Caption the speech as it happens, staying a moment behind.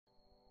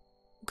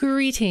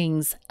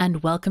Greetings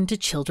and welcome to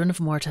Children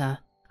of Morta.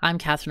 I'm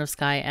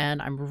KatherineOfSky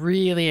and I'm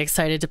really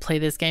excited to play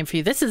this game for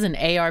you. This is an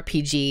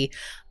ARPG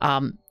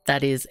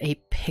that is a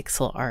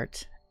pixel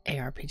art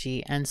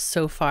ARPG, and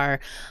so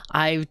far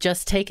I've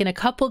just taken a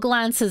couple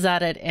glances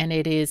at it and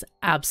it is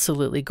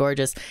absolutely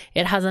gorgeous.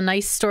 It has a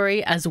nice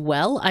story as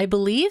well, I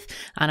believe,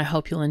 and I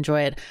hope you'll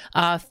enjoy it.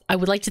 I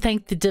would like to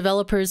thank the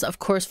developers, of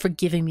course, for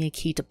giving me a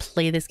key to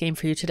play this game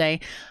for you today.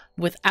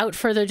 Without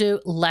further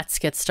ado, let's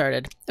get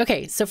started.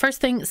 Okay, so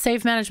first thing,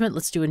 save management.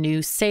 Let's do a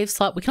new save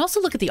slot. We can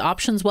also look at the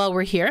options while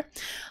we're here.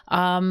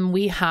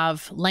 We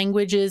have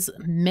languages,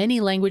 many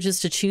languages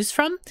to choose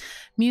from.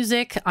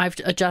 Music, I've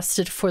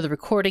adjusted for the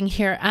recording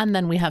here, and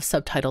then we have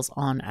subtitles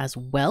on as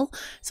well.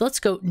 So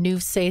let's go new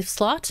save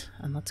slot,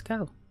 and let's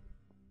go.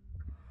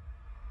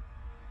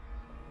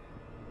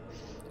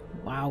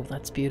 Wow,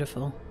 that's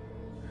beautiful.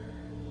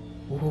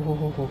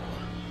 Ooh.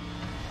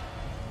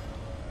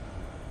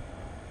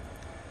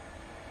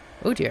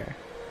 Oh dear,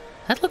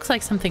 that looks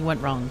like something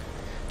went wrong,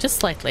 just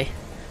slightly.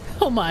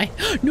 Oh my,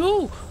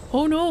 no,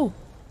 oh no.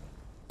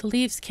 The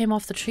leaves came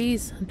off the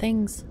trees and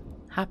things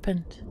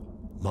happened.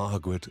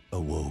 Margaret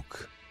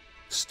awoke,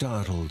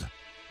 startled,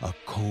 a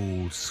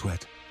cold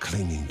sweat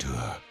clinging to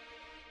her.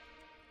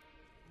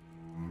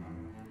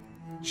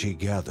 She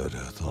gathered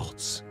her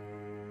thoughts.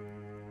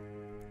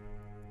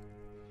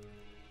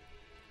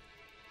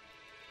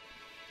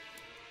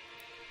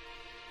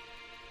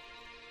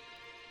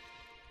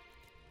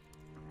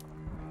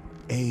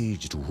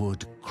 Aged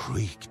wood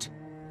creaked,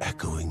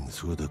 echoing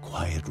through the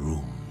quiet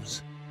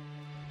rooms.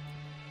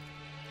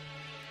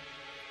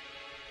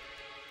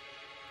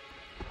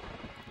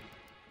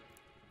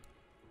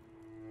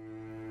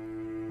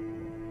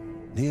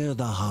 Near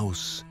the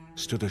house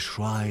stood a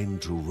shrine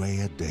to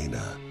Rhea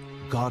Dana,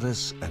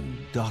 goddess and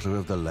daughter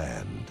of the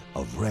land,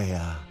 of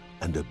Rhea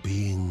and a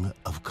being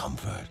of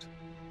comfort.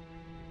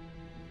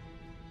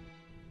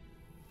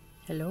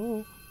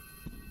 Hello?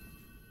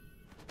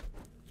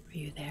 Are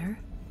you there?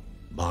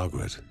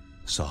 Margaret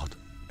sought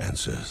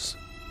answers.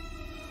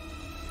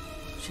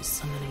 She's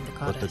summoning the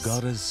goddess. But the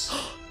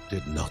goddess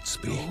did not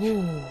speak.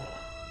 Oh.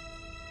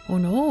 Oh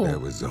no. There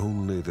was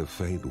only the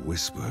faint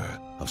whisper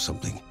of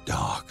something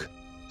dark,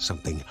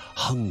 something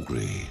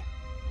hungry.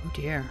 Oh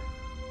dear.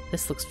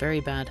 This looks very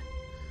bad.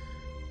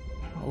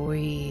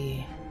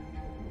 Oi.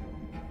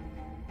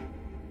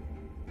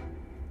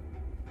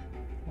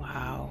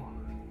 Wow.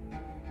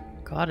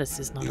 Goddess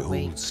is not The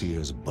awake. old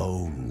seer's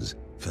bones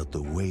felt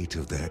the weight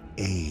of their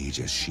age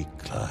as she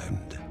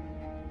climbed.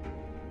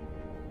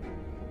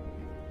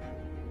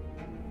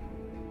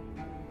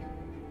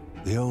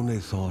 The only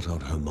thought on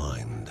her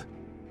mind,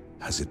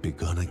 has it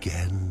begun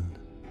again?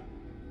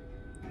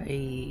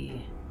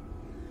 Hey.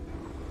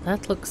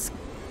 That looks...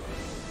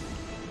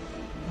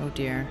 Oh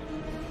dear.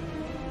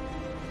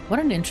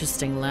 What an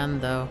interesting land,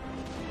 though.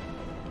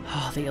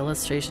 Oh, the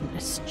illustration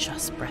is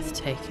just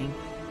breathtaking.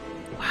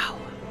 Wow.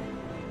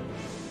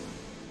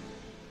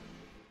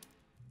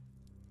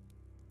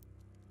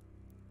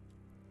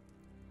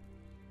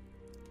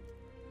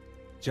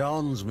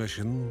 John's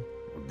mission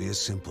would be a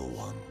simple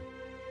one.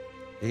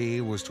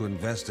 He was to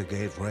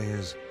investigate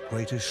Rhea's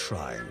greatest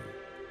shrine.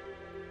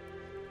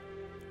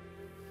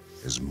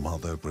 His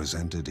mother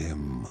presented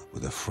him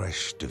with a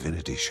fresh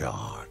divinity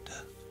shard.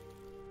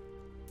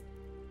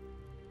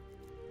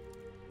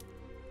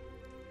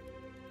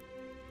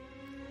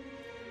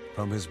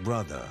 From his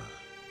brother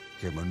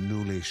came a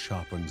newly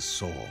sharpened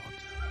sword.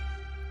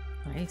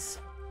 Nice.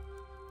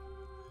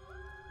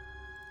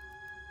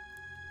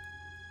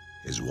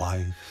 His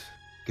wife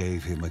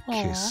gave him a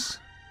kiss,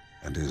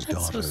 and his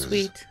That's so daughter's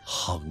sweet.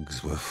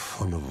 hugs were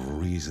full of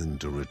reason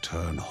to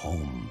return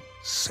home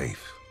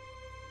safe.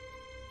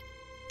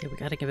 Yeah, we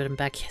gotta give him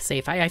back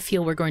safe. I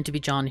feel we're going to be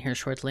John here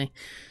shortly.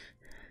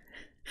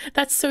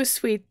 That's so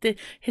sweet.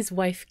 His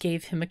wife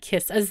gave him a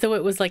kiss, as though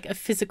it was like a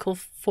physical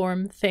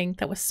form thing.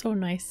 That was so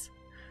nice.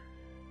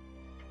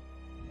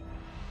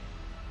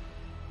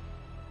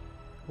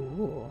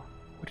 Ooh,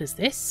 what is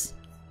this?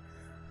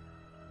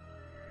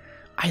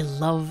 I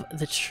love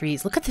the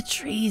trees. Look at the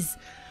trees.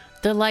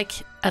 They're like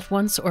at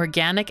once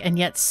organic and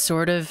yet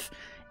sort of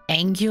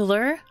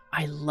angular.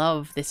 I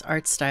love this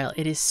art style.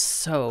 It is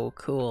so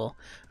cool.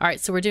 All right,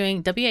 so we're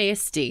doing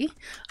WASD.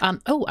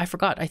 Oh, I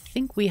forgot. I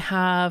think we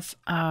have,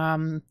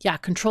 yeah,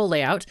 control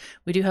layout.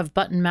 We do have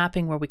button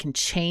mapping where we can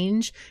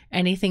change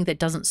anything that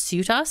doesn't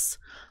suit us.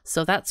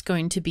 So that's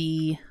going to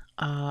be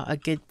a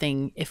good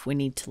thing if we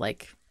need to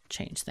like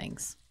change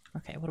things.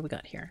 Okay, what do we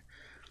got here?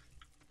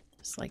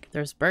 It's like,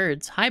 there's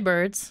birds. Hi,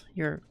 birds.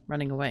 You're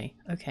running away.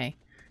 Okay.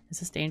 Is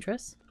this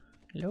dangerous?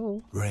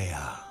 Hello?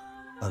 Rhea,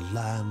 a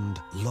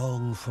land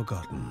long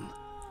forgotten,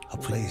 a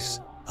place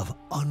of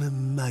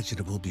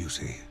unimaginable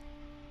beauty.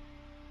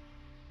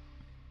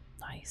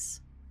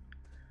 Nice.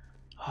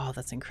 Oh,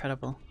 that's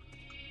incredible.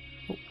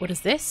 Oh, what is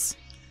this?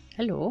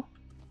 Hello?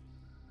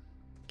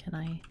 Can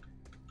I...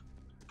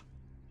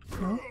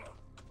 No?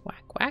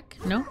 Whack, whack?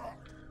 No?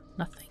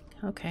 Nothing.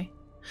 Okay.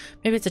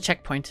 Maybe it's a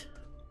checkpoint.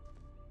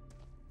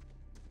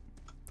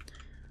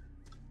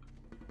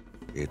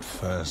 It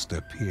first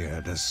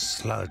appeared as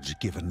sludge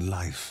given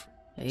life.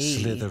 Hey.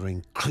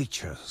 Slithering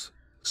creatures,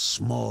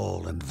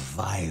 small and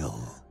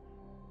vile.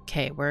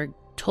 Okay, we're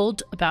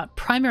told about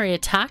primary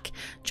attack.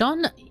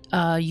 John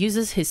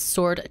uses his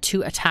sword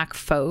to attack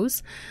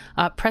foes.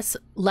 Press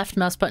left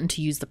mouse button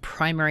to use the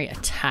primary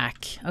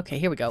attack. Okay,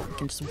 here we go. We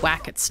can just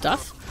whack at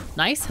stuff.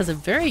 Nice. Has a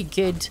very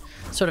good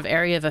sort of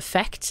area of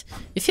effect.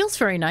 It feels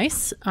very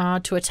nice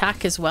to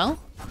attack as well.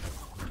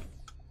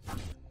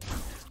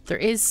 There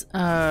is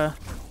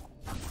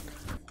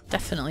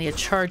definitely a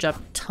charge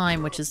up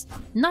time, which is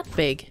not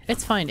big.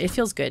 It's fine. It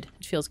feels good.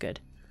 It feels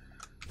good.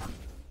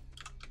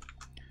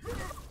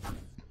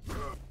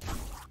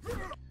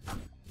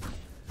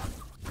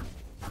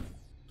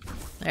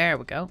 There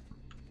we go.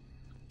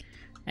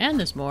 And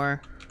there's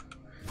more.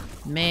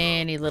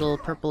 Many little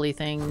purpley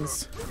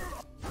things.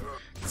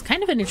 It's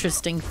kind of an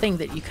interesting thing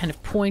that you kind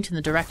of point in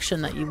the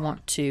direction that you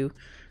want to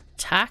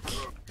attack.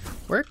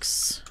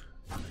 Works.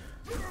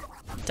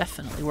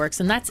 Definitely works.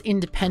 And that's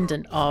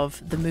independent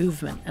of the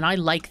movement. And I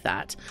like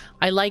that.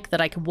 I like that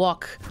I can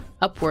walk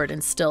upward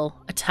and still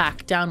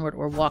attack downward,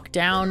 or walk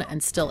down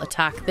and still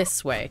attack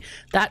this way.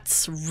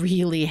 That's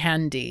really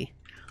handy.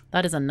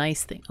 That is a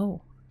nice thing.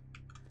 Oh.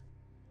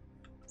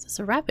 Is this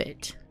a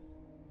rabbit?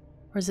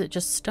 Or is it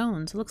just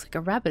stones? It looks like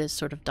a rabbit has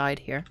sort of died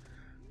here.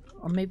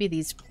 Or maybe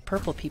these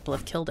purple people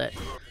have killed it.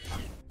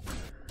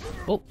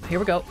 Oh, here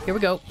we go. Here we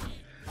go.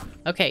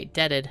 Okay,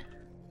 deaded.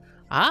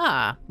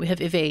 Ah, we have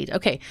evade.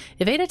 Okay,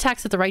 evade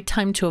attacks at the right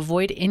time to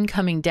avoid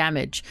incoming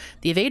damage.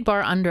 The evade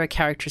bar under a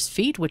character's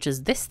feet, which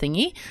is this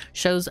thingy,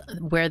 shows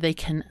where they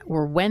can,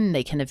 or when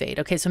they can evade.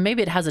 Okay, so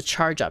maybe it has a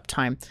charge up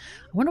time.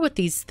 I wonder what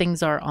these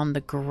things are on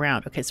the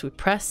ground. Okay, so we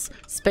press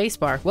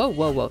spacebar. Whoa,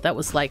 whoa, whoa. That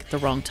was like the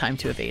wrong time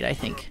to evade, I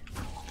think.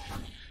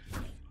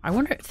 I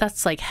wonder if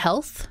that's like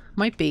health.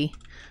 Might be,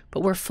 but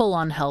we're full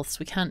on health, so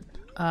we can't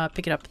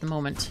pick it up at the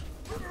moment.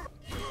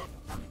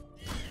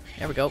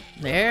 There we go.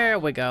 There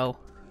we go.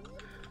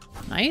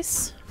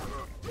 Nice.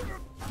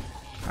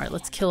 Alright,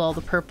 let's kill all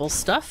the purple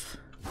stuff.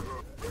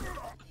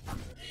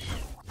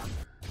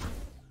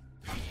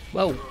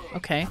 Whoa,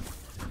 okay.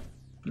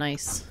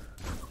 Nice.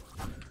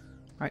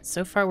 Alright,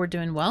 so far we're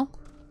doing well.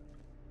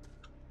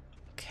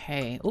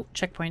 Okay. Oh,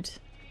 checkpoint.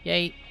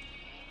 Yay.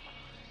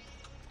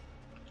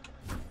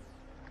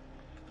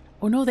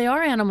 Oh no, they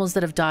are animals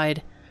that have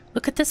died.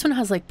 Look at this one,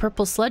 has like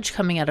purple sludge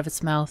coming out of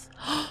its mouth.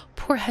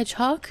 Poor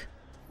hedgehog.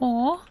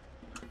 Aww.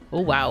 Oh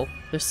wow,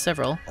 there's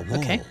several. A wall,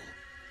 okay.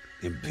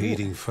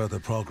 Impeding further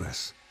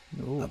progress.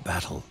 Ooh. A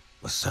battle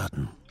was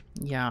certain.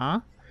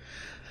 Yeah.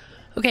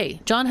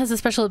 Okay, John has a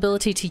special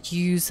ability to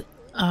use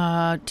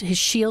his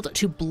shield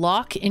to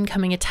block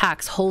incoming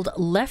attacks. Hold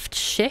left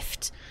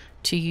shift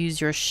to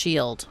use your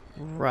shield.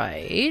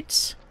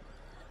 Right.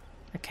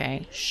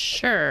 Okay,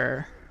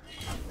 sure.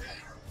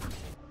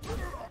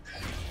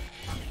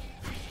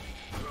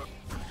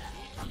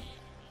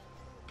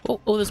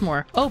 Oh, there's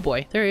more. Oh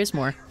boy, there is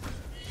more.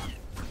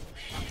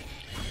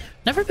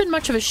 Never been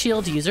much of a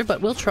shield user,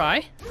 but we'll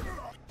try.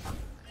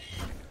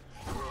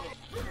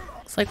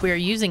 Looks like we are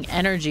using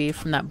energy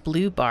from that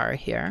blue bar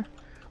here.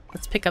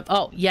 Let's pick up...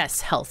 Oh,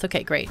 yes, health.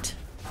 Okay, great.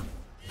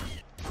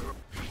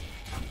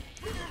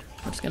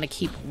 I'm just going to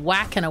keep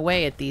whacking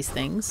away at these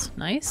things.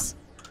 Nice.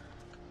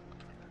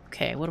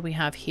 Okay, what do we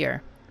have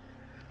here?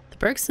 The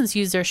Bergsons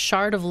use their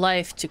shard of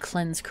life to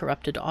cleanse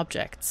corrupted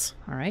objects.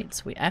 All right,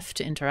 so we F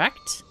to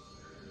interact.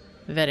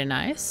 Very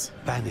nice.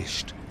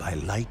 Banished by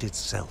light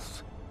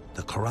itself.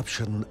 The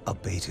corruption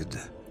abated,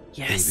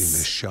 Yes. leaving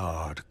the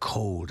shard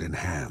cold in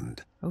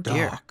hand, Oh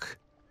dear. dark,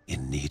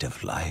 in need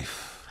of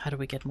life. How do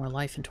we get more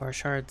life into our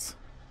shards?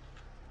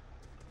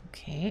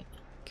 Okay,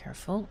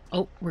 careful.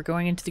 Oh, we're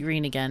going into the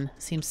green again.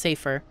 Seems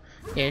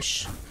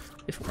safer-ish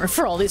if it weren't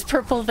for all these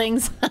purple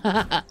things.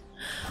 But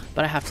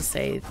I have to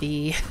say,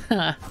 the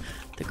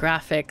the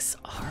graphics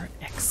are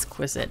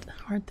exquisite.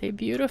 Aren't they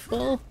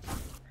beautiful?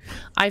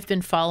 I've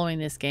been following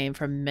this game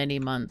for many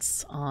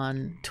months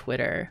on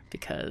Twitter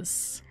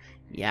because,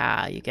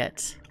 yeah, you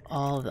get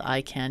all the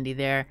eye candy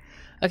there.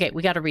 Okay,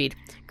 we got to read.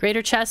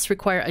 Greater chests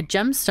require a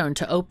gemstone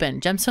to open.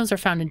 Gemstones are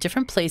found in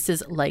different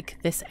places, like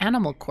this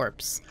animal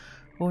corpse.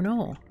 Oh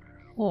no.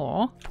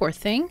 Oh, poor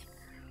thing.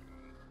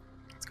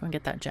 Let's go and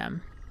get that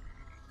gem.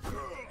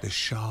 The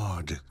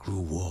shard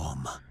grew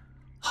warm,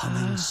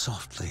 humming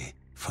softly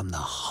from the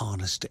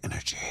harnessed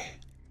energy.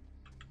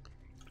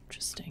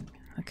 Interesting.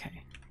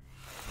 Okay.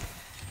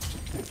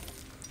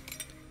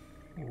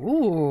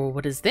 Ooh,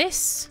 what is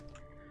this?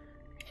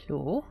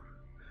 Hello?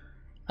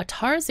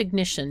 Atar's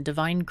ignition,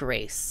 divine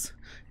grace.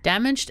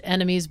 Damaged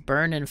enemies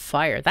burn in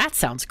fire. That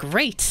sounds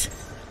great.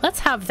 Let's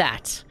have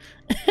that.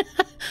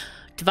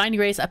 Divine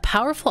grace, a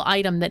powerful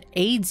item that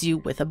aids you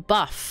with a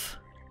buff.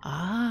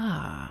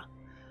 Ah.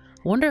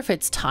 Wonder if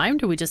it's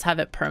timed or we just have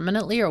it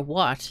permanently or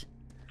what?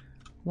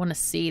 Want to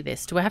see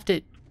this. Do I have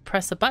to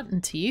press a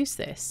button to use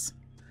this?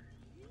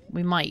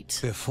 We might.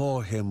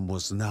 Before him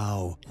was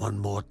now one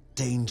more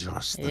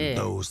dangerous than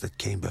those that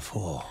came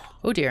before.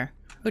 Oh dear.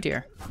 Oh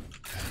dear.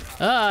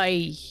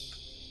 Ay.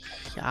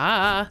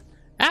 Ah.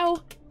 Ow.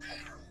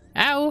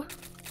 Ow.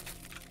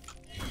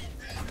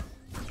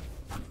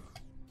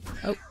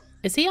 Oh,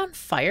 is he on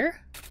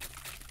fire?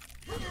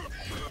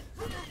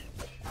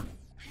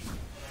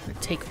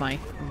 Take my...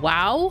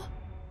 Wow.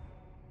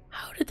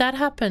 How did that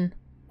happen?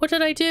 What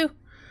did I do?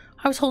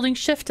 I was holding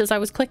shift as I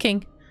was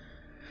clicking.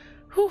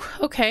 Whew,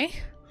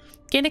 okay.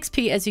 Gain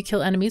XP as you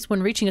kill enemies.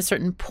 When reaching a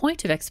certain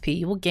point of XP,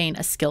 you will gain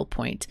a skill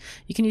point.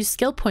 You can use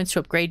skill points to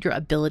upgrade your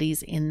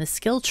abilities in the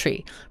skill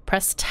tree.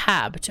 Press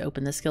tab to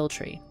open the skill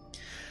tree.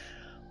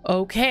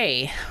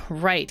 Okay,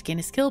 right. Gain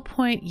a skill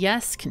point.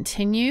 Yes,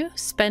 continue.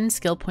 Spend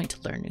skill point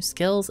to learn new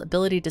skills.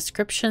 Ability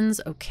descriptions.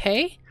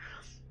 Okay.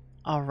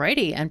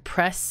 Alrighty, and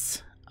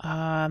press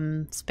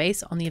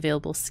space on the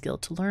available skill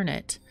to learn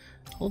it.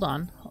 Hold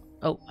on.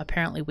 Oh,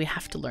 apparently we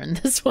have to learn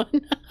this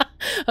one.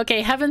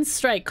 Okay, Heaven's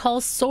Strike.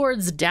 Call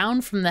swords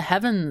down from the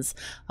heavens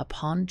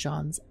upon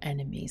John's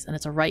enemies. And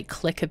it's a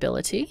right-click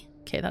ability.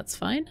 Okay, that's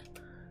fine.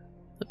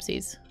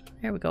 Oopsies.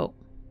 There we go.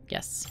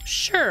 Yes.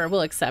 Sure,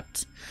 we'll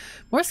accept.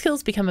 More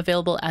skills become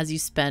available as you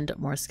spend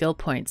more skill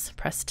points.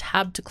 Press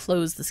tab to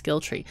close the skill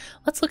tree.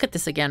 Let's look at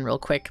this again real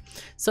quick.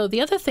 So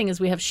the other thing is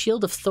we have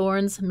Shield of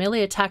Thorns.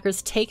 Melee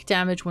attackers take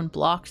damage when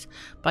blocked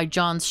by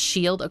John's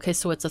shield. Okay,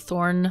 so it's a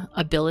thorn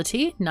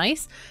ability.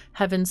 Nice.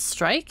 Heaven's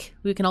Strike.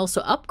 We can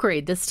also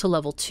upgrade this to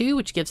level 2,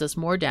 which gives us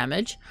more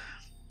damage.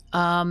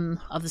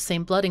 Of the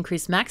same blood,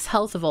 increase max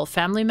health of all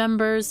family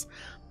members.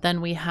 Then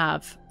we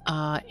have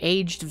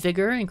Aged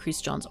Vigor,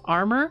 increase John's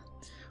armor.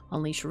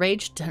 Unleash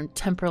Rage,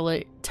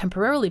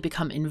 temporarily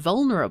become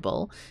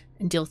invulnerable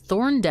and deal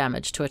thorn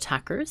damage to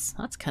attackers.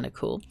 That's kind of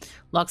cool.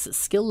 Locks at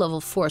skill level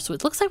 4. So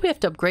it looks like we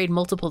have to upgrade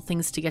multiple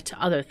things to get to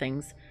other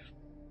things.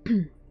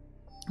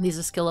 These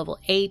are skill level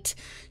 8.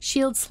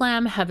 Shield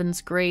Slam,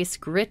 Heaven's Grace,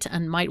 Grit,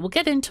 and Might. We'll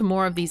get into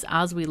more of these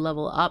as we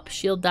level up.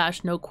 Shield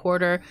Dash, No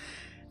Quarter.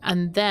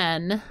 And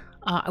then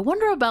I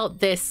wonder about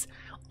this.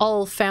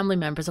 All family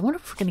members. I wonder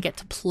if we're going to get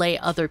to play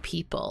other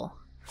people.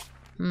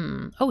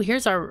 Oh,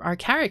 here's our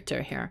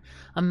character here.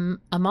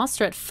 A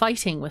master at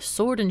fighting with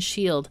sword and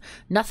shield.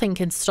 Nothing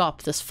can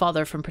stop this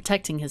father from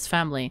protecting his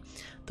family.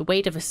 The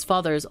weight of his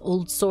father's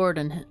old sword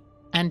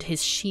and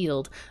his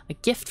shield, a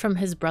gift from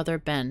his brother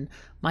Ben,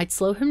 might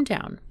slow him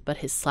down, but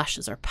his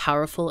slashes are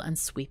powerful and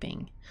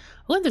sweeping.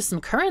 Oh, and there's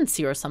some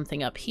currency or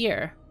something up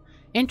here.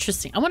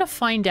 Interesting. I want to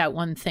find out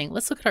one thing.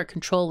 Let's look at our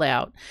control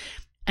layout.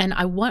 And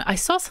I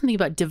saw something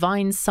about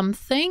divine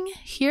something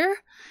here.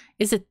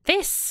 Is it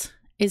this?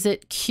 Is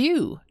it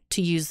Q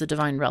to use the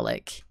divine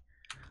relic?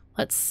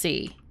 Let's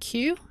see.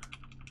 Q?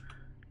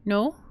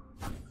 No?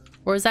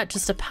 Or is that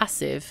just a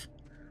passive?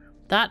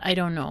 That I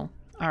don't know.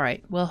 All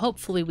right. Well,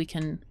 hopefully we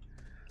can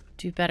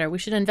do better. We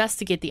should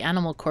investigate the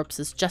animal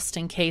corpses just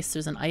in case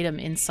there's an item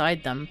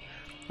inside them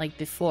like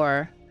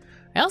before.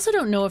 I also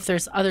don't know if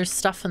there's other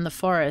stuff in the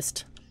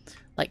forest,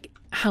 like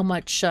how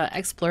much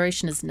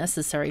exploration is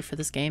necessary for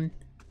this game.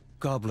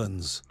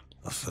 Goblins,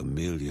 a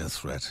familiar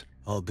threat,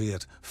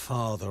 albeit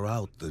farther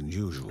out than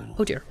usual.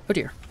 Oh dear, oh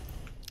dear.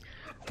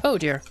 Oh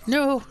dear,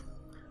 no.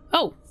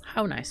 Oh,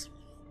 how nice.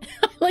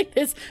 I like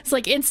this. It's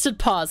like instant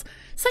pause.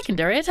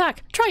 Secondary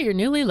attack. Try your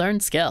newly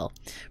learned skill.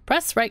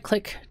 Press right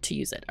click to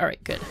use it. All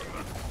right, good.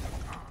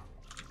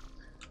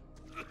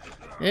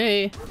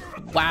 Hey.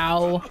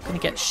 Wow. Gonna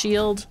get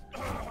shield.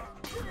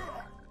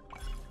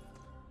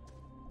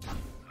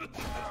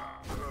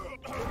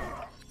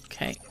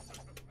 Okay.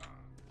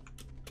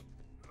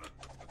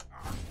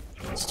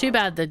 It's too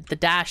bad the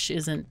dash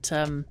isn't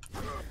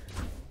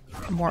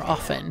more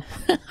often.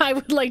 I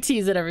would like to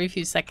use it every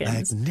few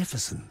seconds.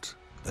 Magnificent,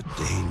 but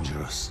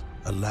dangerous.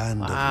 A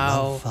land of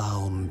love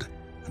found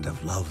and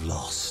of love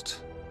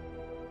lost.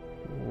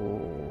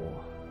 Ooh.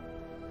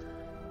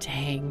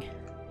 Dang.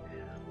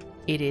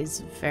 It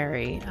is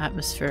very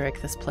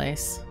atmospheric, this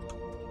place.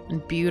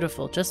 And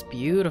beautiful, just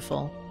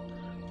beautiful.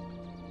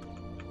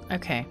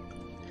 Okay.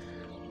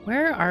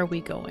 Where are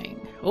we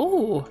going?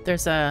 Oh,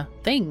 there's a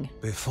thing.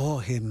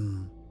 Before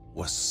him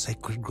was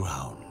sacred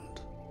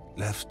ground,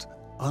 left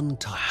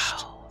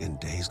untouched in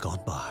days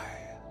gone by.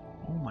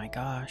 Oh my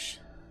gosh.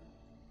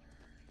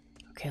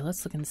 Okay,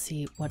 let's look and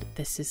see what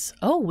this is.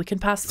 Oh, we can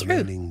pass through.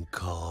 Remaining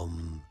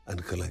calm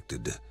and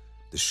collected,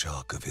 the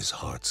shock of his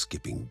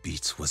heart-skipping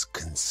beats was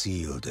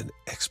concealed in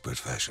expert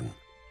fashion.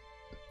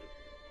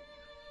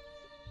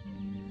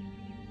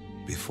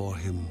 Before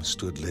him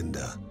stood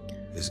Linda,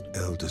 his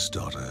eldest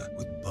daughter,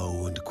 with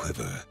bow and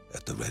quiver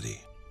at the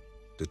ready,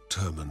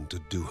 determined to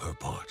do her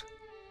part.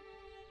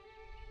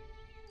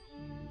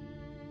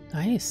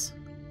 Nice.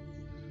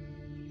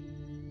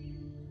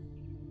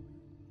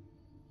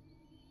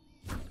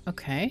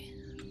 Okay.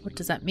 What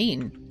does that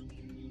mean?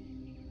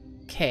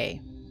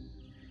 Okay.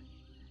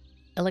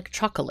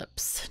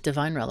 Electrocalypse,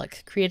 divine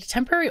relic. Create a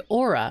temporary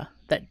aura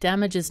that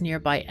damages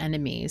nearby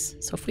enemies.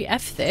 So if we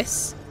F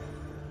this...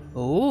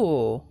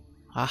 Oh.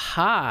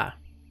 Aha.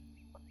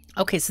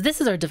 Okay, so this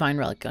is our divine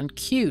relic on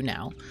Q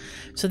now.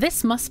 So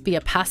this must be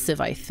a passive,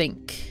 I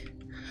think.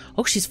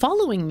 Oh, she's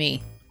following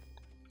me.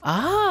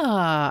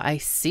 Ah, I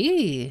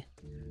see.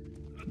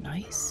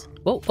 Nice.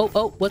 Oh, oh,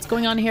 oh, what's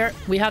going on here?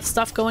 We have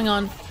stuff going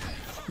on.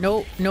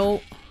 No,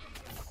 no.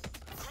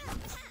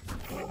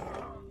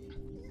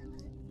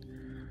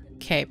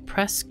 Okay,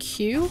 press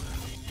Q.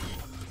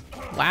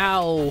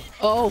 Wow.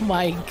 Oh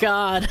my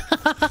god.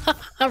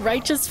 A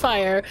righteous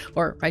fire.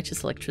 Or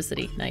righteous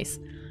electricity. Nice.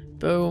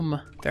 Boom.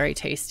 Very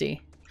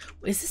tasty.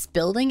 Is this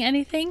building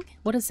anything?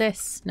 What is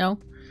this? No?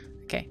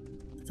 Okay.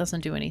 It doesn't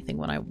do anything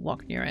when I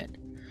walk near it.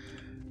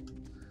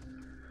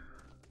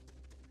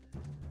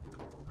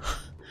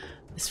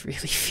 This really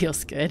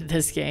feels good,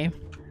 this game.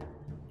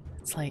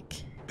 It's like...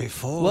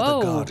 Before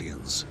Whoa. the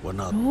Guardians were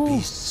not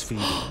beasts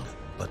feeding,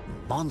 but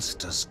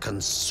monsters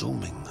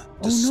consuming, Oh,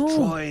 no.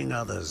 destroying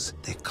others.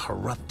 They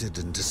corrupted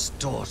and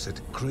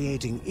distorted,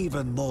 creating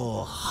even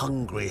more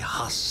hungry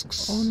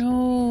husks. Oh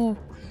no.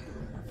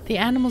 The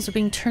animals are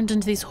being turned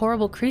into these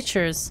horrible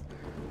creatures.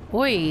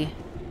 Oi.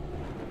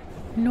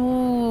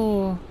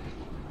 No.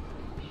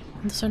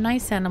 And those are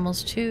nice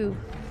animals too.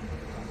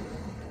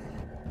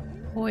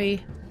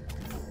 Oi.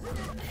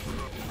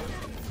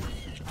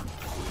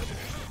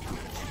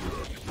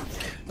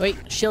 Wait,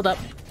 shield up.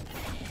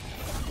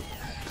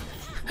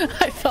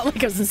 I felt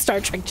like I was in Star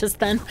Trek just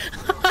then.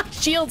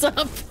 Shields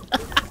up.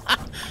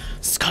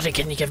 Scotty,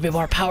 can you give me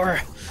more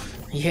power?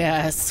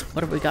 Yes.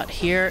 What have we got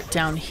here?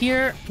 Down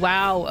here.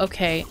 Wow.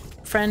 Okay.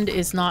 Friend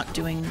is not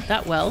doing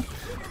that well.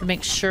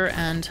 Make sure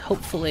and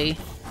hopefully...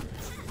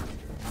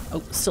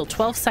 Oh, still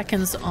 12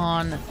 seconds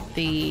on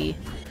the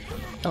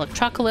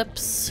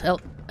electrocalypse.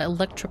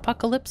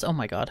 Electropocalypse? Oh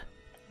my god.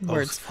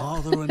 Words. Both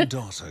father and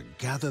daughter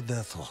gathered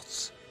their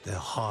thoughts, their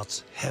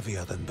hearts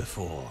heavier than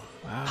before.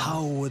 Wow.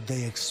 How would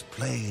they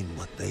explain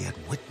what they had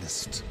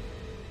witnessed?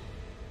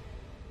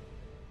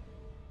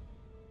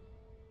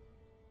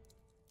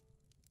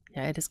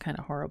 Yeah, it is kind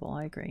of horrible.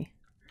 I agree.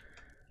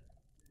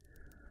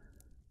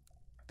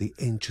 The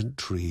ancient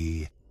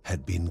tree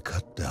had been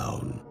cut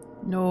down.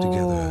 No.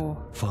 Together,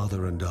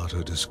 father and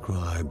daughter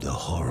described the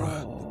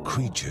horror, the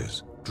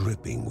creatures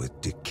dripping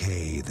with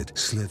decay that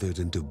slithered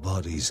into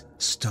bodies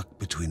stuck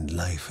between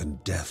life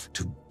and death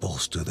to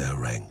bolster their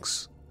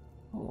ranks.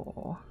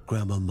 Oh.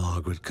 Grandma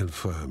Margaret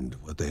confirmed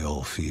what they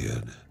all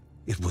feared.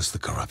 It was the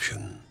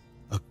corruption,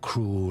 a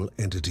cruel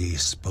entity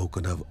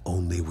spoken of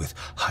only with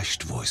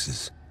hushed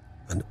voices,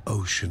 an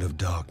ocean of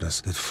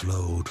darkness that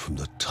flowed from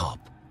the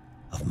top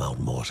of Mount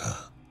Morta.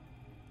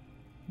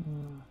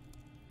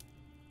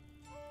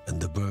 And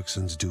the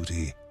Bergsons'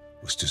 duty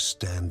was to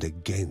stand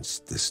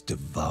against this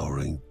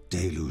devouring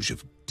deluge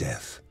of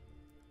death.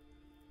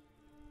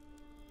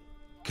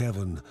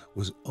 Kevin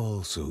was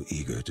also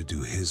eager to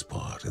do his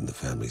part in the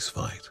family's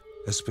fight,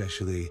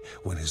 especially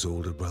when his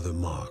older brother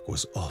Mark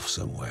was off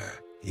somewhere.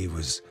 He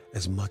was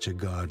as much a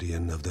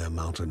guardian of their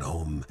mountain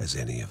home as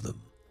any of them.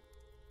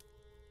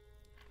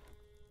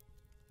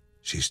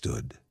 She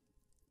stood.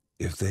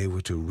 If they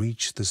were to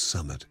reach the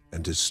summit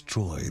and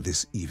destroy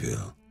this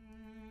evil,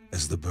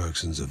 as the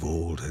Bergsons of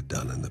old had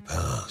done in the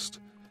past,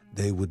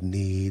 they would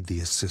need the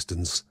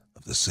assistance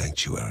of the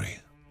sanctuary.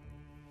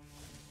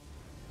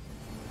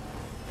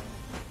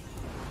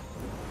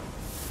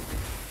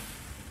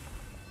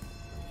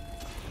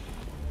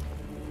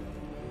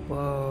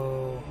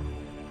 Whoa.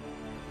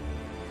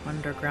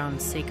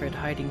 Underground sacred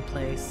hiding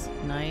place.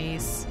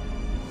 Nice.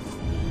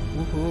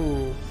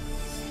 Woohoo.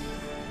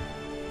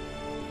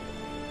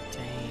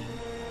 Dang.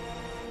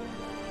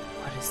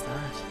 What is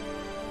that?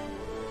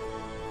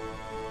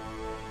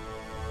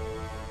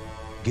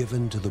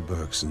 Given to the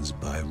Bergsons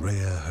by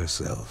Rhea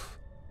herself,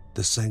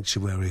 the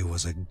sanctuary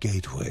was a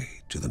gateway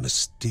to the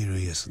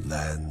mysterious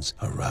lands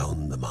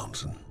around the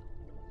mountain.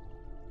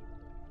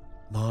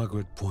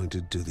 Margaret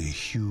pointed to the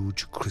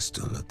huge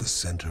crystal at the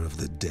center of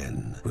the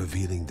den,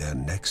 revealing their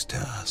next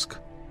task: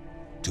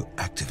 to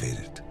activate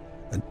it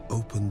and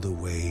open the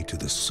way to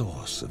the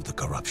source of the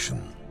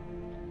corruption.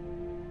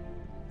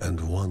 And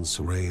once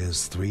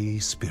Rhea's 3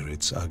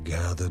 spirits are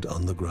gathered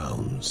on the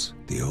grounds,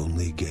 the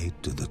only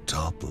gate to the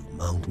top of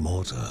Mount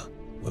Morta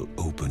will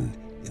open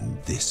in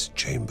this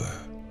chamber.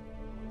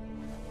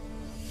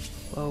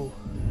 Whoa.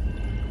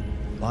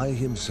 By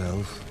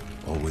himself,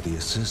 or with the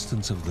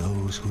assistance of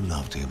those who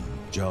loved him,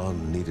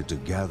 John needed to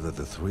gather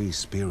the 3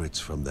 spirits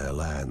from their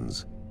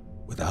lands.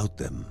 Without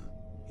them,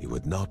 he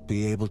would not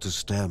be able to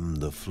stem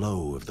the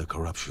flow of the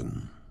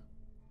corruption.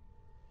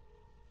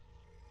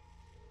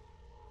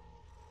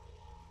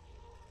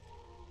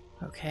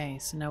 Okay,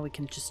 so now we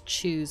can just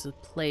choose a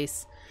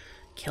place.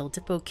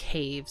 Keldippo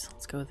Caves.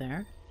 Let's go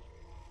there.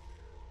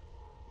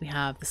 We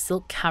have the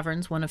Silk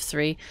Caverns, 1 of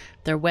 3.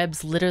 Their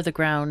webs litter the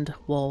ground,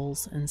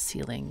 walls, and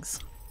ceilings.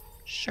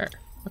 Sure,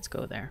 let's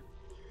go there.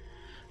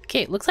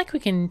 Okay, it looks like we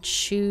can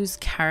choose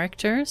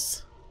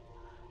characters.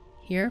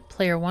 Here,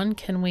 player 1,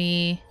 can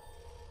we...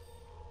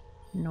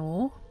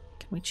 No.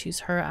 Can we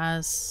choose her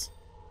as...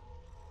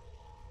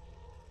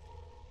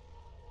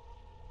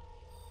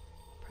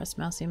 Press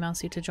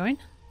mousey to join?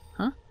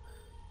 Huh?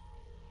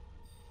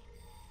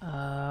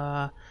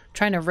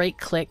 Trying to right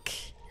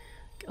click.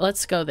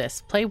 Let's go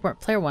this. Player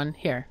 1.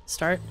 Here,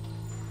 start.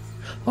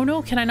 Oh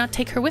no, can I not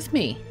take her with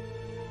me?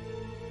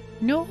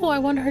 No, I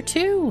want her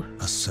too.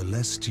 A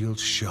celestial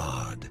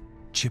shard,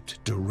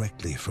 chipped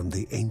directly from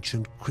the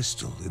ancient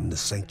crystal in the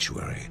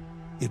sanctuary.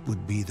 It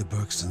would be the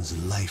Bergsons'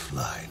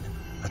 lifeline,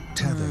 a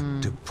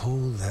tether to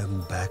pull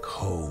them back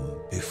home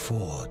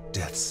before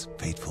death's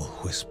fateful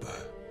whisper.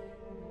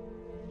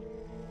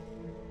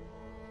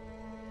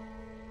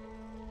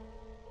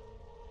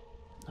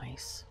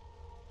 Nice.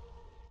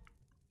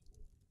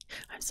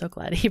 I'm so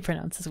glad he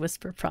pronounces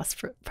whisper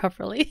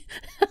properly.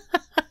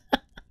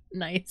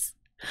 Nice.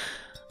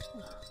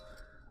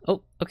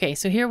 Oh, okay,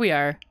 so here we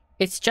are.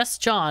 It's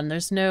just John.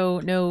 There's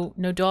no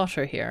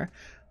daughter here.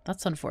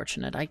 That's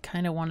unfortunate. I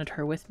kind of wanted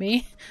her with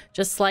me,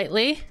 just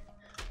slightly.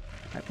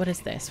 Right, what is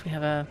this? We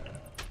have a...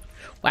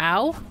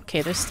 Wow.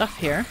 Okay, there's stuff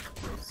here.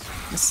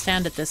 Let's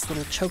stand at this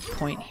little choke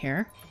point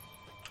here.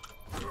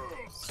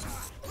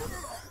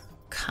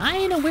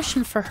 Kind of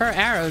wishing for her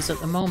arrows at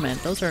the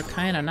moment. Those are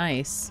kind of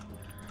nice.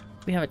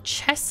 We have a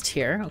chest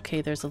here.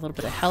 Okay, there's a little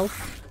bit of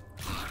health.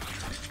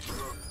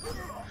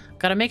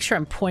 Gotta make sure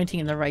I'm pointing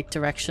in the right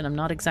direction. I'm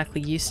not exactly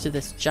used to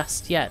this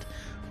just yet.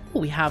 Ooh,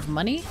 we have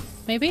money,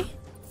 maybe?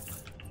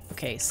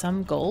 Okay,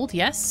 some gold,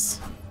 yes.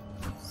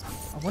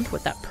 I wonder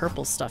what that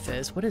purple stuff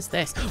is. What is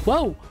this?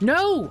 Whoa,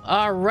 no!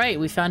 All right,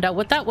 we found out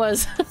what that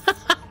was.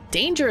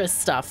 Dangerous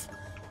stuff.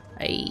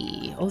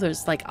 Hey. Oh,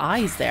 there's like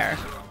eyes there.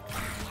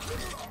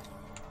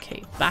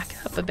 Okay, back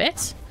up a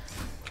bit.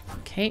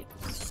 Okay,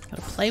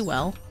 gotta play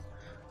well.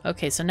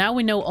 Okay, so now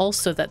we know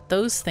also that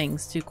those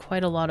things do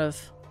quite a lot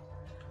of...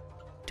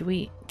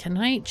 Can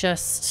I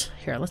just...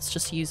 Here, let's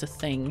just use a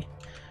thing.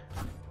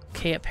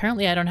 Okay,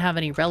 apparently I don't have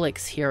any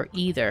relics here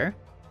either.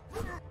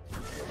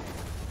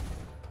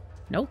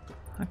 Nope.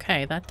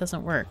 Okay, that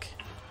doesn't work.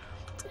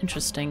 It's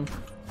interesting.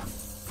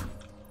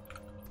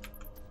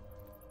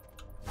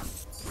 I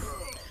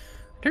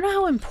don't know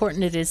how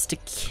important it is to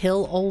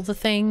kill all the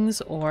things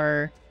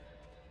or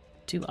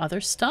do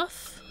other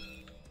stuff.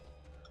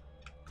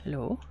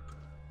 Hello?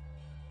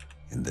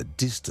 In the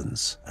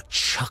distance, a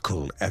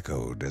chuckle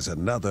echoed as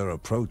another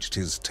approached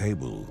his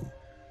table.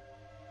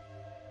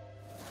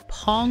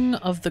 Pong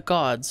of the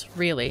gods,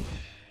 really?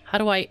 How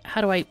do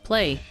I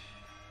play?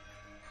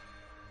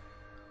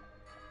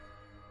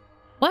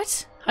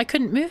 What? I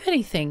couldn't move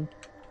anything.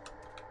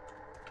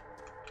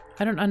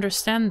 I don't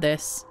understand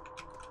this.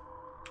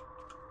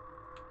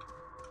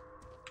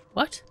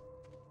 What?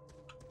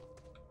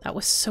 That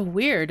was so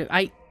weird.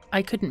 I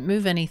couldn't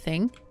move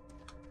anything.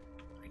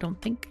 I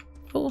don't think...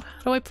 Oh,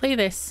 how do I play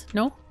this?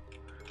 No?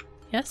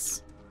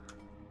 Yes?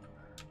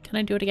 Can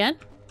I do it again?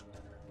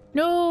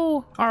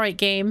 No! Alright,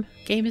 game.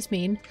 Game is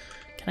mean.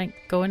 Can I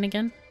go in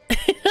again?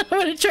 I'm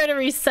gonna try to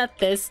reset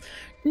this.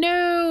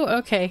 No!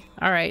 Okay.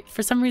 Alright.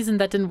 For some reason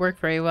that didn't work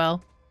very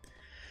well.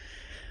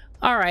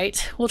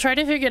 Alright. We'll try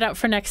to figure it out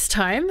for next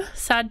time.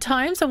 Sad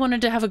times. I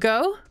wanted to have a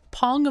go.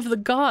 Pong of the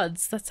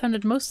gods. That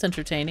sounded most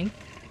entertaining.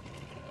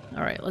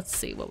 Alright, let's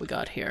see what we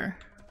got here.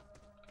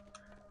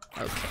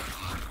 Okay.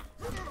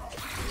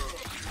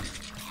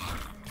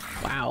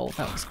 Wow,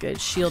 that was good.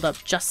 Shield up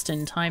just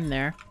in time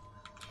there.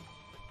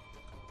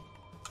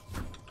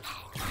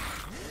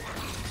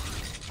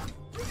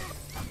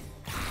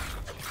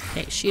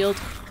 Okay, shield.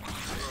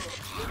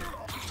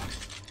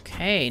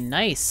 Okay,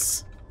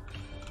 nice.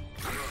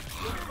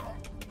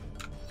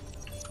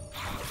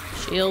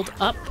 Shield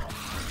up.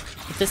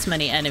 With this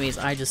many enemies,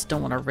 I just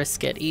don't want to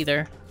risk it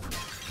either.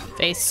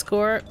 Face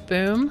score.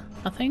 Boom.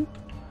 Nothing.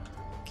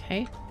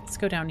 Okay, let's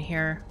go down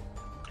here.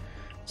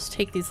 Just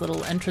take these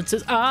little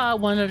entrances. Ah,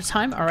 one at a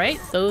time. All right,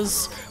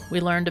 those, we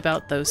learned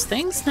about those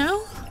things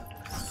now.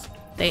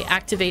 They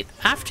activate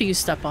after you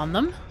step on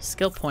them.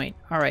 Skill point.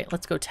 All right,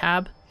 let's go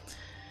tab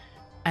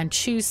and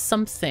choose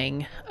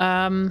something.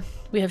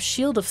 We have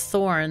Shield of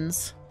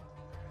Thorns.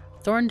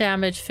 Thorn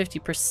damage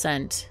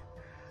 50%.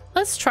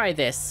 Let's try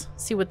this.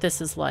 See what this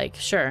is like.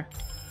 Sure.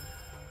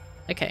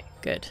 Okay,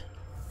 good.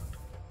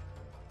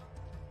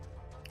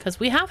 Because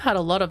we have had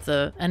a lot of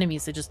the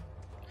enemies that just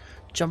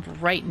jump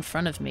right in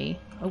front of me.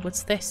 Oh,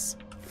 what's this?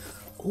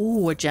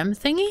 Oh, a gem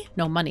thingy?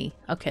 No, money.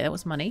 Okay, that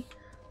was money.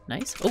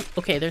 Nice. Oh,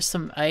 okay, there's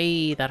some...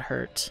 Ay, that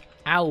hurt.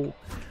 Ow.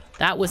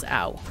 That was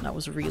ow. That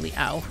was really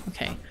ow.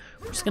 Okay.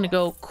 We're just going to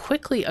go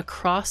quickly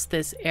across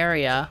this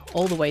area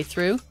all the way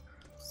through.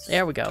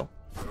 There we go.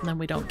 And then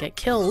we don't get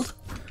killed.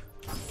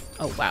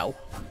 Oh, wow.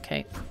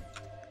 Okay.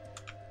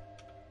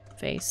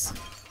 Vase.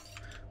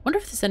 Wonder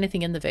if there's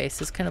anything in the vase.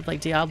 It's kind of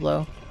like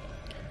Diablo.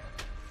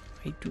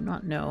 I do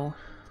not know.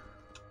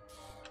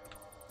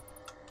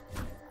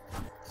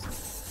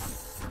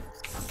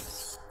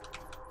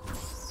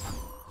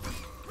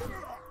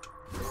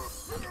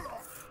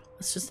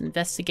 Let's just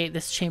investigate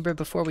this chamber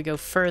before we go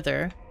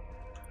further.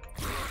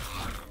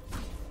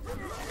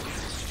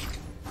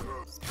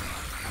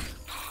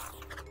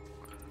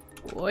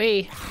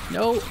 Oi,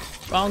 no,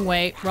 wrong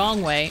way,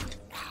 wrong way.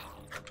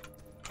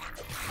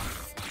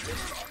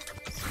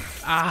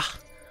 Ah,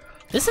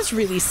 this is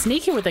really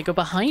sneaky where they go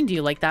behind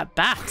you like that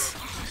bat.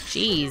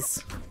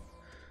 Jeez.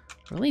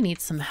 Really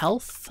need some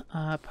health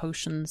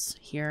potions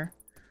here.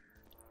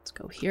 Let's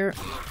go here.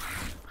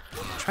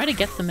 Try to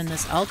get them in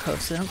this alcove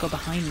so they don't go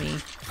behind me.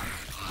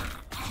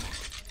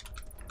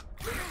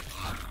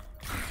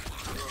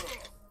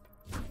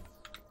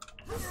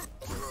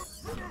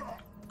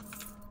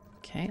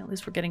 Okay, at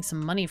least we're getting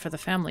some money for the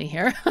family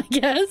here, I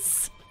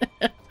guess.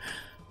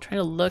 Trying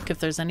to look if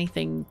there's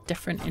anything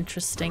different,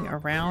 interesting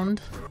around.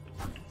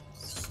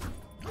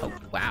 Oh,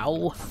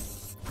 wow.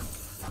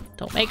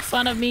 Don't make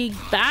fun of me,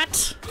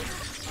 bat.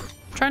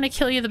 I'm trying to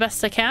kill you the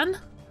best I can.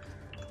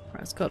 Right,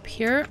 let's go up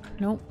here.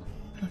 Nope,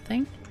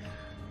 nothing.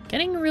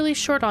 Getting really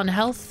short on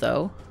health,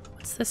 though.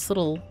 What's this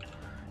little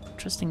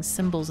interesting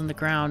symbols in the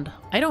ground?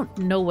 I don't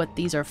know what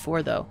these are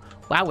for, though.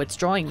 Wow, it's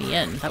drawing me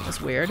in. That was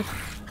weird.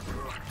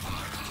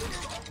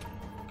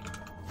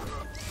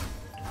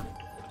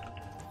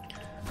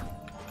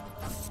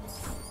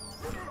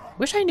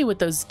 Wish I knew what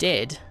those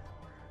did.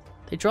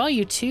 They draw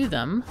you to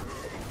them,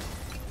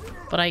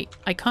 but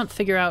I can't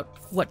figure out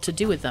what to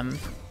do with them.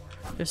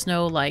 There's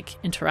no,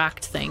 like,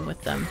 interact thing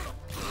with them.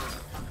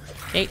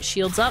 Okay,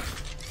 shields up.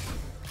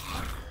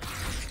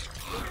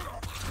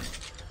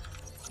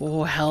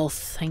 Oh,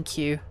 health. Thank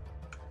you.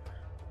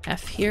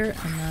 F here,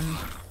 and then...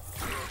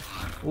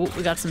 Oh,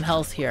 we got some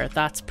health here.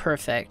 That's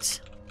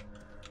perfect.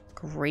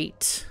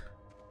 Great.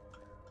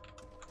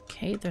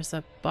 Okay, there's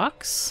a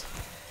box.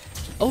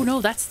 Oh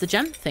no, that's the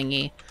gem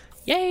thingy.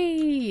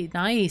 Yay!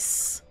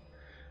 Nice.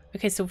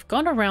 Okay, so we've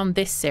gone around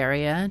this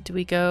area. Do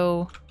we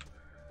go...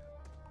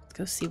 Let's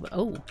go see what...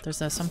 Oh,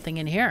 there's something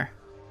in here.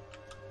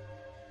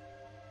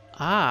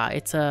 Ah,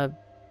 it's a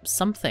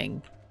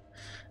something.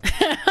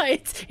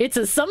 it's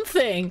a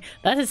something.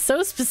 That is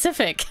so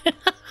specific.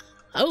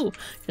 Oh,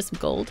 there's some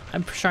gold.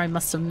 I'm sure I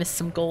must have missed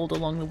some gold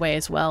along the way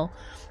as well.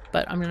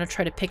 But I'm going to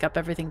try to pick up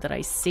everything that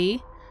I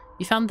see.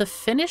 You found the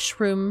finish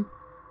room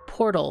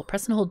portal.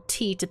 Press and hold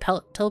T to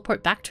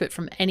teleport back to it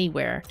from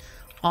anywhere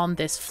on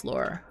this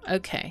floor.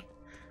 Okay.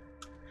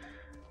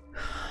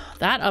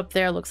 That up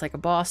there looks like a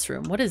boss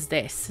room. What is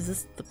this? Is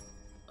this the...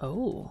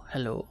 Oh,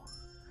 hello.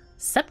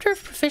 Scepter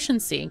of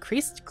Proficiency.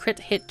 Increased crit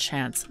hit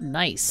chance.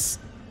 Nice.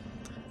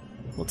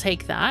 We'll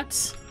take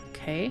that.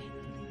 Okay.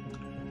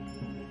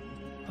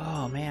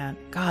 Oh, man.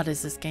 God,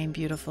 is this game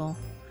beautiful.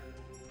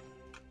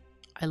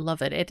 I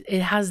love it.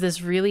 It has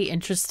this really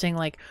interesting,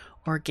 like,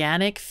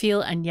 organic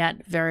feel and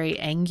yet very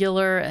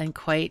angular and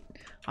quite...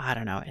 I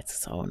don't know.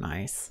 It's so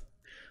nice.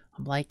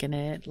 I'm liking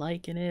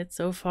it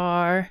so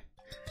far.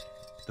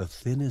 The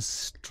thinnest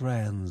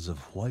strands of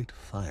white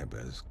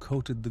fibers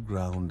coated the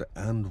ground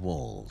and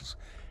walls,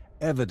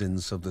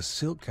 evidence of the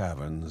silk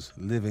caverns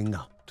living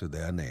up to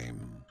their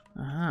name.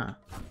 Ah.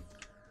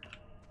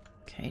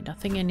 Okay,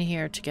 nothing in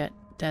here to get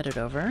deaded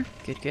over.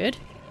 Good, good.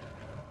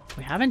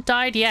 We haven't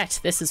died yet.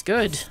 This is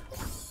good.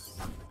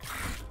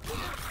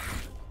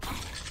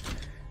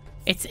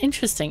 It's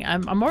interesting.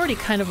 I'm already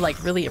kind of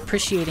like really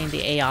appreciating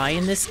the AI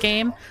in this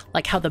game.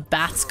 Like how the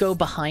bats go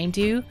behind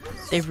you.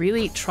 They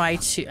really try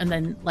to, and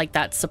then like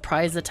that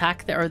surprise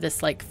attack there, or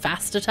this like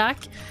fast attack.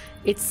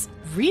 It's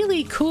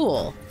really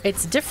cool.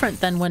 It's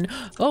different than when,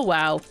 oh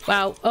wow,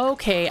 wow,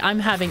 okay, I'm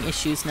having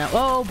issues now.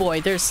 Oh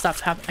boy, there's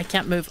stuff I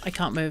can't move, I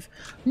can't move.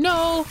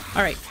 No!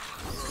 Alright.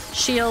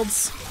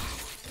 Shields.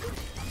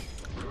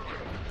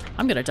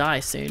 I'm gonna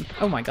die soon.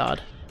 Oh my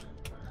god.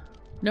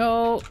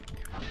 No.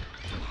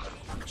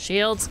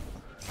 Shields.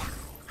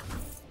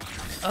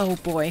 Oh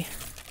boy.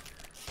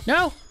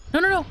 No!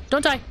 No, no, no!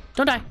 Don't die!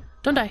 Don't die!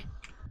 Don't die!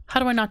 How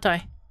do I not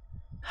die?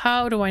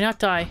 How do I not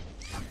die?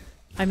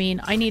 I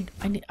mean,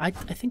 I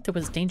think there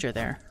was danger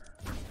there.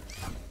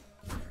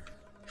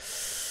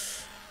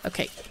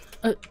 Okay.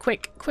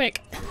 Quick,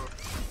 quick.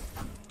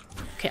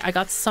 Okay, I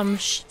got some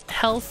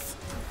health.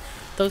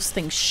 Those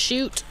things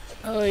shoot.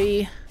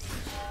 Oy.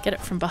 Get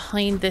it from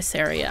behind this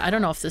area. I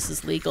don't know if this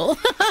is legal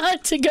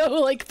to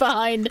go like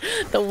behind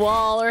the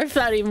wall or if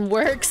that even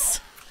works.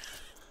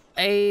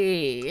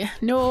 Hey,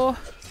 no.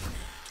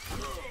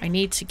 I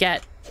need to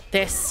get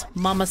this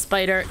mama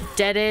spider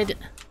deaded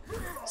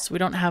so we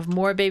don't have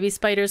more baby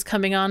spiders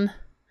coming on.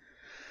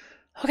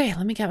 Okay,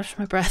 let me catch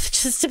my breath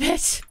just a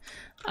bit.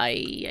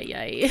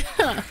 Ay.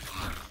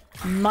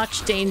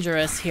 Much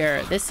dangerous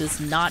here. This is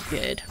not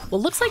good. Well,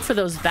 it looks like for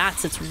those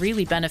bats, it's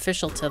really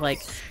beneficial to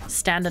like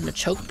stand in a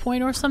choke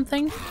point or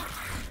something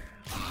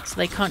so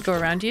they can't go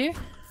around you.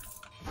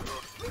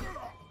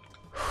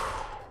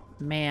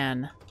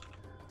 Man,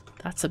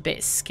 that's a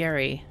bit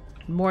scary.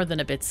 More than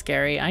a bit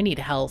scary. I need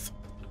health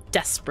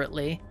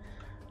desperately.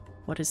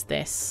 What is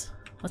this?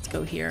 Let's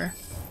go here.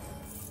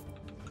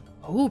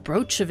 Oh,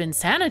 Brooch of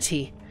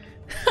Insanity.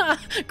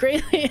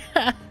 Greatly.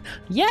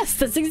 Yes,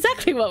 that's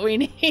exactly what we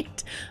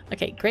need.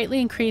 Okay, greatly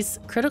increase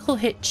critical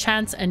hit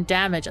chance and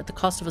damage at the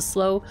cost of a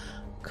slow,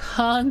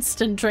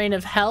 constant drain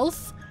of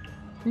health.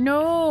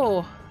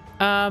 No.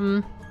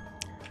 Alright,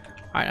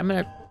 I'm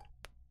gonna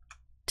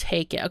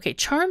take it. Okay,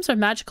 charms are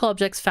magical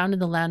objects found in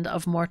the land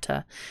of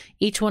Morta.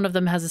 Each one of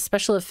them has a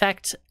special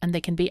effect and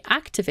they can be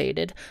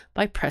activated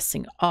by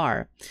pressing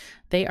R.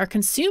 They are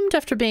consumed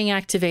after being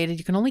activated.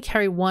 You can only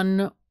carry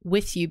one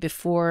with you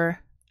before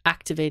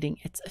activating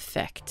its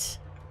effect.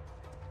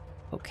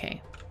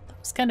 Okay. That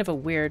was kind of a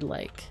weird,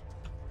 like...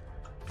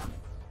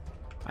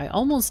 I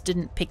almost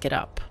didn't pick it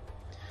up.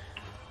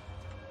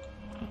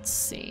 Let's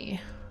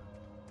see.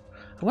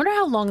 I wonder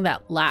how long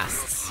that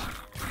lasts.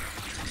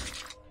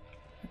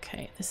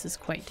 Okay, This is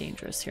quite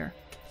dangerous here.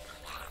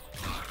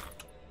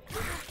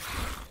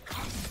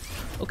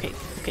 Okay,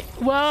 okay.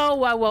 Whoa,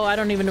 whoa, whoa. I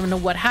don't even know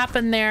what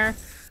happened there.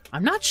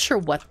 I'm not sure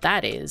what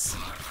that is.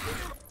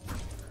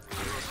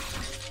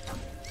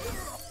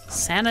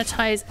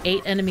 Sanitize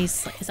 8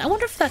 enemies. I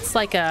wonder if that's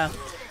like a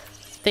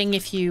thing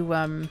if you,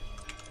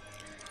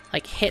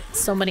 like hit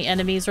so many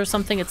enemies or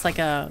something. It's like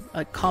a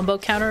combo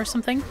counter or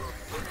something.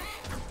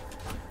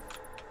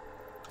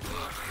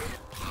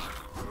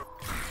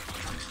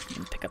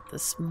 Pick up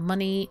this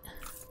money.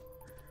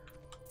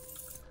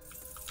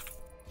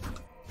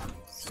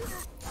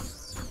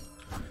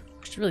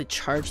 I should really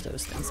charge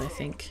those things, I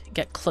think.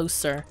 Get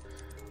closer.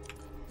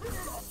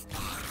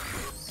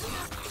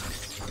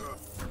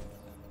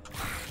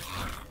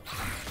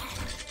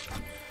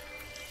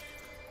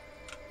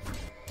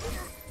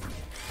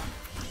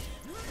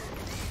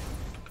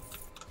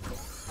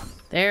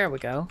 There we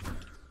go.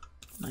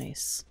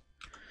 Nice.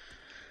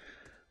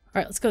 All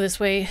right, let's go this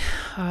way.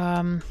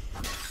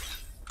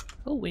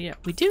 Oh, we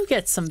do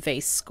get some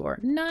vase score.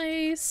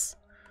 Nice.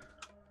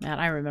 Man,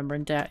 I remember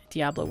in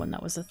Diablo when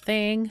that was a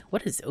thing.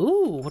 What is...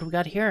 Ooh, what do we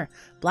got here?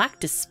 Black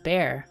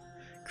Despair.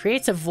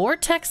 Creates a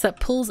vortex that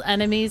pulls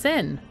enemies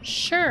in.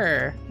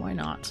 Sure. Why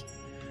not?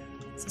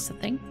 Is this a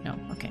thing? No.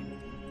 Okay.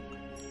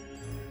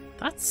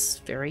 That's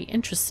very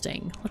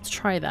interesting. Let's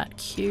try that.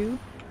 Q.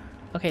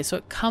 Okay, so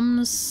it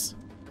comes...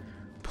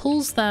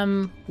 pulls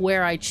them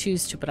where I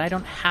choose to, but I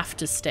don't have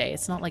to stay.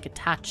 It's not like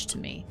attached to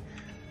me,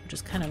 which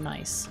is kind of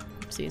nice.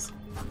 Oopsies.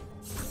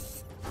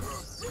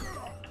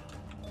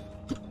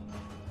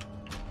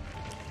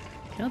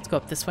 Okay, let's go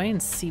up this way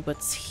and see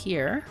what's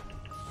here.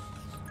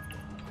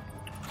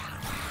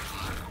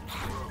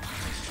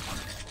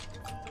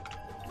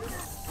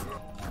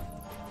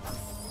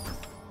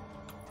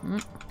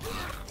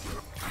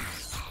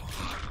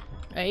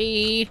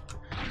 Hey,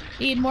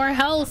 need more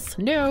health.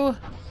 No.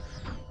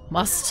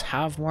 Must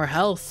have more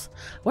health.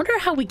 I wonder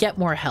how we get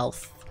more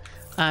health.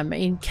 I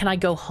mean, can I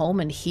go home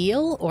and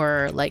heal?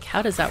 Or, like,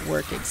 how does that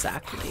work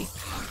exactly?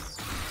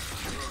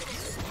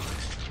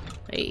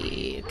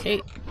 Hey,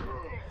 okay.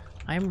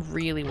 I'm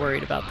really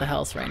worried about the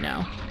health right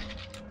now.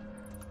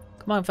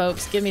 Come on,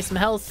 folks. Give me some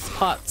health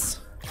pots.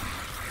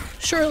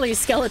 Surely,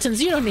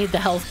 skeletons, you don't need the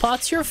health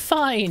pots. You're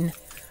fine.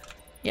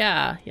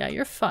 Yeah,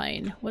 you're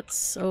fine.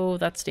 What's... Oh,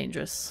 that's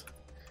dangerous.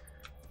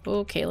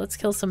 Okay, let's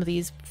kill some of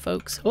these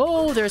folks.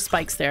 Oh, there's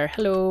spikes there.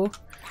 Hello.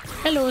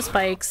 Hello,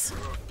 spikes.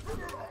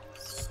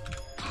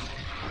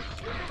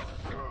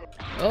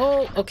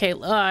 Oh, okay.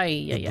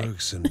 The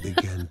Bergson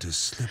began to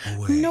slip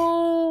away.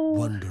 No.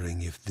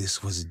 Wondering if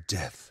this was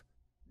death.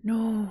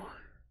 No.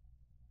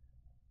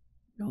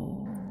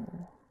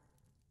 No.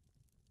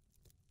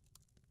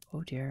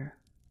 Oh, dear.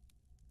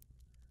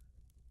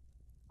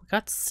 We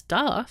got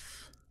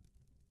stuff.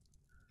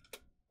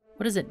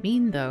 What does it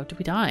mean, though? Did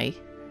we die?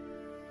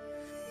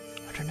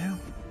 I don't know.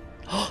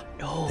 Oh,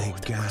 no. They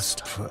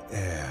gasped for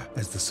air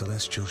as the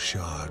celestial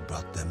shard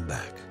brought them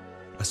back.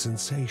 A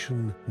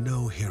sensation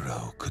no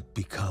hero could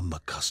become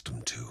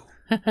accustomed to.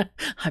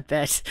 I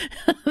bet.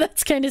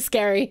 That's kind of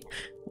scary.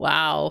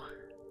 Wow.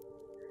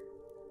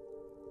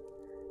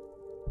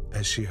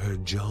 As she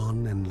heard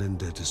John and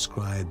Linda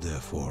describe their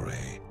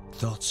foray,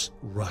 thoughts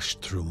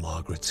rushed through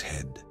Margaret's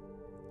head.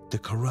 The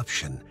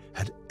corruption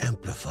had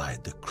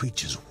amplified the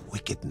creature's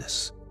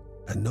wickedness,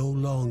 and no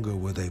longer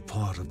were they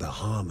part of the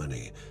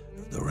harmony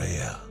of the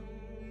Rhea.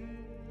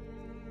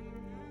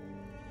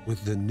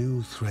 With the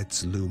new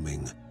threats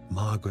looming,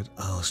 Margaret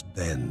asked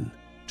Ben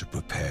to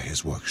prepare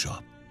his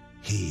workshop.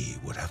 He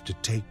would have to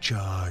take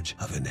charge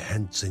of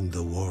enhancing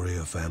the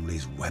warrior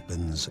family's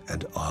weapons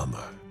and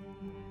armor.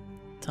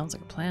 Sounds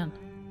like a plan.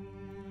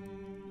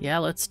 Yeah,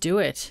 let's do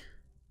it.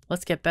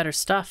 Let's get better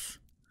stuff.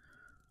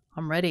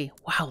 I'm ready.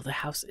 Wow, the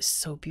house is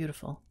so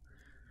beautiful.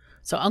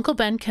 So Uncle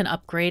Ben can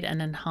upgrade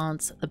and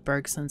enhance the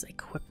Bergsons'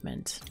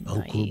 equipment.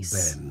 Uncle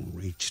Nice. Ben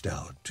reached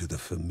out to the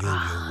familiar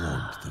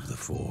warmth of the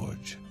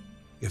forge.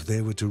 If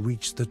they were to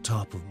reach the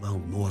top of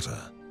Mount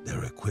Morta,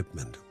 their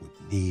equipment would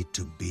need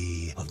to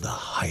be of the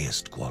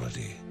highest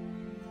quality.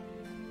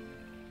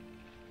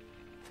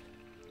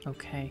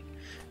 Okay.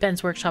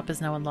 Ben's workshop is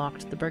now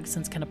unlocked. The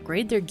Bergsons can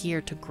upgrade their gear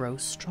to grow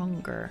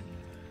stronger.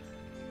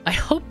 I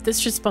hope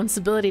this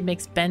responsibility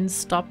makes Ben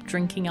stop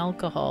drinking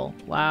alcohol.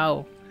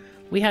 Wow.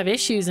 We have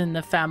issues in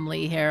the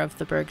family here of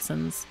the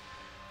Bergsons.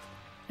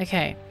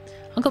 Okay.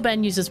 Uncle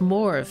Ben uses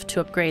Morv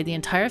to upgrade the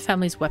entire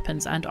family's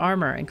weapons and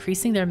armor,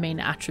 increasing their main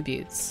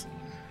attributes.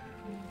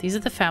 These are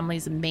the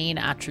family's main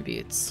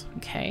attributes.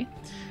 Okay.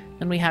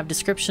 Then we have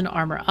description,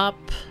 armor up.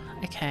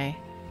 Okay.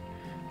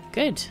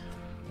 Good.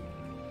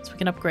 So we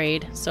can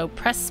upgrade. So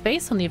press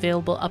space on the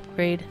available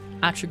upgrade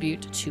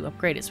attribute to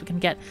upgrade it. So we can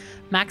get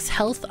max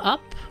health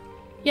up.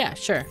 Yeah,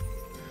 sure.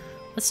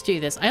 Let's do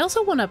this. I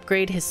also want to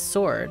upgrade his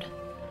sword.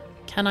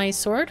 Can I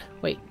sword?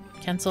 Wait,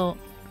 cancel.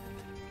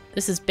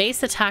 This is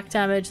base attack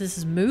damage. This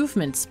is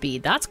movement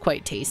speed. That's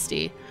quite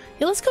tasty.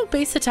 Yeah, let's go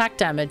base attack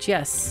damage.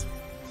 Yes.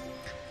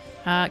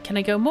 Can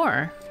I go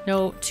more?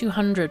 No,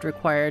 200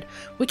 required.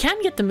 We can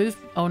get the move.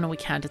 Oh, no, we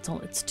can't.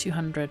 It's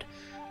 200.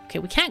 Okay,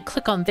 we can't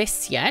click on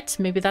this yet.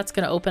 Maybe that's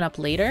going to open up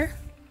later.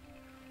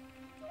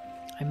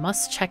 I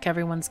must check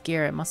everyone's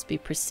gear. It must be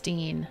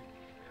pristine.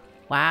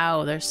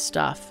 Wow, there's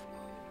stuff.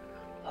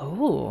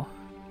 Oh.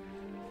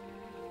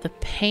 The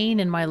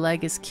pain in my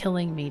leg is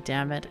killing me,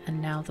 damn it.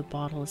 And now the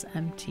bottle is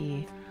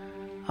empty.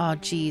 Oh,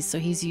 geez. So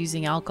he's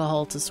using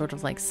alcohol to sort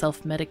of like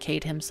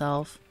self-medicate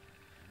himself.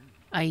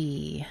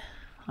 Aye.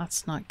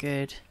 That's not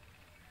good.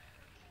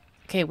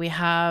 Okay, we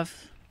have...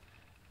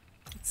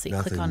 Let's see,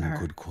 click on her.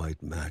 Nothing could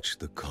quite match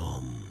the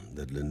calm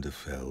that Linda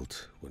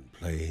felt when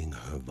playing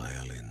her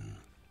violin.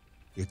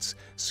 Its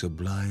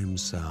sublime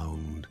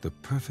sound, the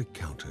perfect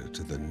counter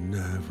to the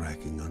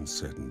nerve-wracking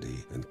uncertainty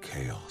and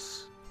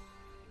chaos.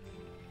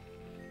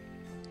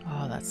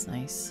 Oh, that's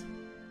nice.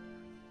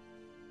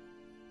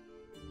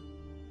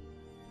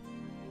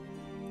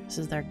 This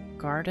is their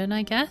garden,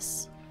 I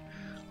guess?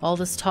 All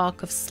this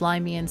talk of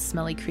slimy and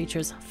smelly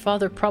creatures.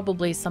 Father,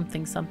 probably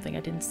something something I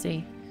didn't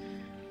see.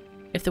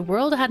 If the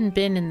world hadn't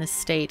been in this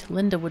state,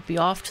 Linda would be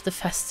off to the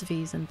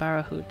festivities in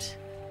Barahut.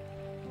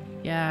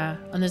 Yeah,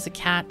 and there's a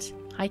cat.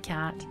 Hi,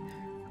 cat.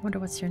 I wonder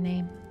what's your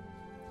name.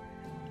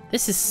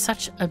 This is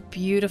such a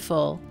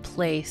beautiful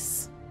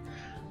place.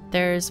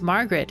 There's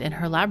Margaret in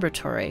her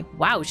laboratory.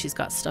 Wow, she's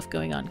got stuff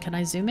going on. Can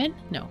I zoom in?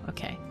 No,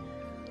 okay.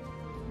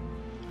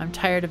 I'm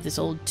tired of this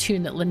old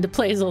tune that Linda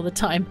plays all the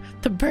time.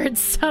 The birds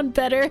sound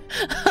better.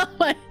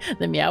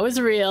 The meow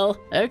is real.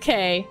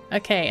 Okay,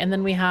 okay. And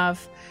then we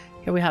have,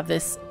 here we have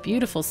this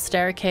beautiful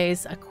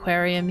staircase,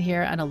 aquarium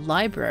here, and a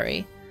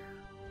library.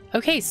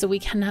 Okay, so we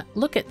can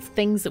look at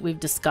things that we've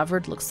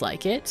discovered. Looks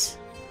like it.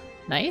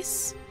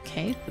 Nice.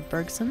 Okay, the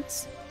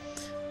Bergsons.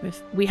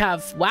 We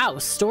have, wow,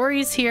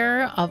 stories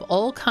here of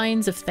all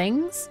kinds of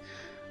things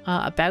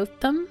about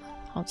them.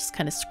 I'll just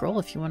kind of scroll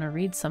if you want to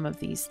read some of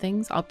these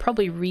things. I'll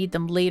probably read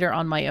them later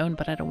on my own,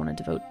 but I don't want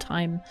to devote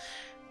time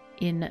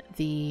in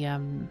the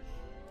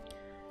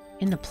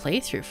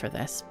playthrough for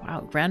this.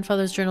 Wow,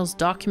 grandfather's journals,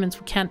 documents.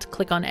 We can't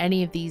click on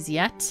any of these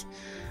yet.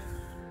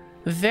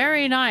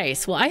 Very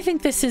nice. Well, I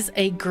think this is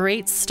a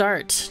great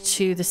start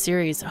to the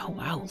series. Oh,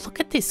 wow. Look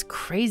at this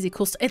crazy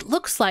cool stuff. It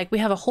looks like we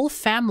have a whole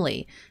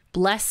family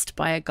blessed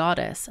by a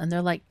goddess, and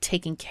they're like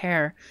taking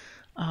care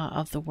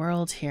of the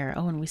world here.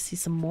 Oh, and we see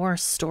some more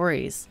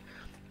stories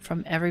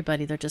from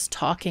everybody. They're just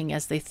talking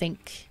as they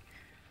think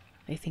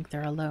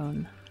they're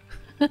alone.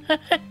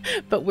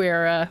 But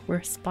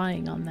we're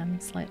spying on them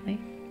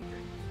slightly.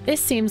 This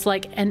seems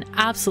like an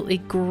absolutely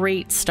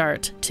great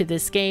start to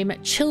this game.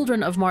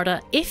 Children of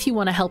Morta. If you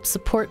want to help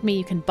support me,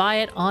 you can buy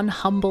it on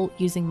Humble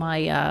using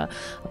my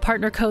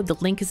partner code. The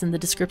link is in the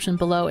description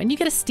below, and you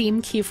get a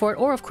Steam key for it,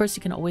 or of course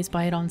you can always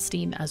buy it on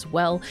Steam as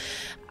well.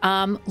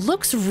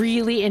 Looks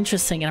really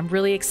interesting, and I'm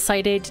really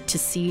excited to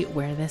see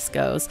where this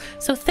goes.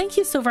 So thank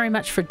you so very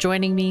much for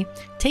joining me.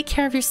 Take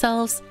care of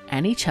yourselves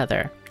and each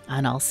other,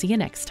 and I'll see you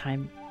next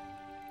time.